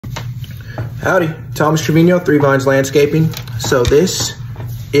Howdy, Thomas Trevino, Three Vines Landscaping. So this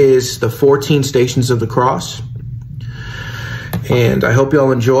is the 14 Stations of the Cross. And I hope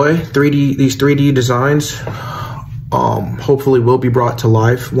y'all enjoy these 3D designs. Hopefully will be brought to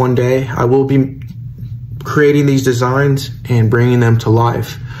life one day. I will be creating these designs and bringing them to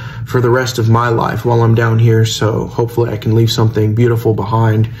life for the rest of my life while I'm down here. So hopefully I can leave something beautiful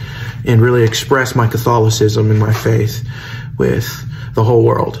behind and really express my Catholicism and my faith with the whole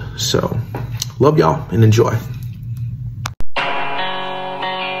world. So love y'all and enjoy.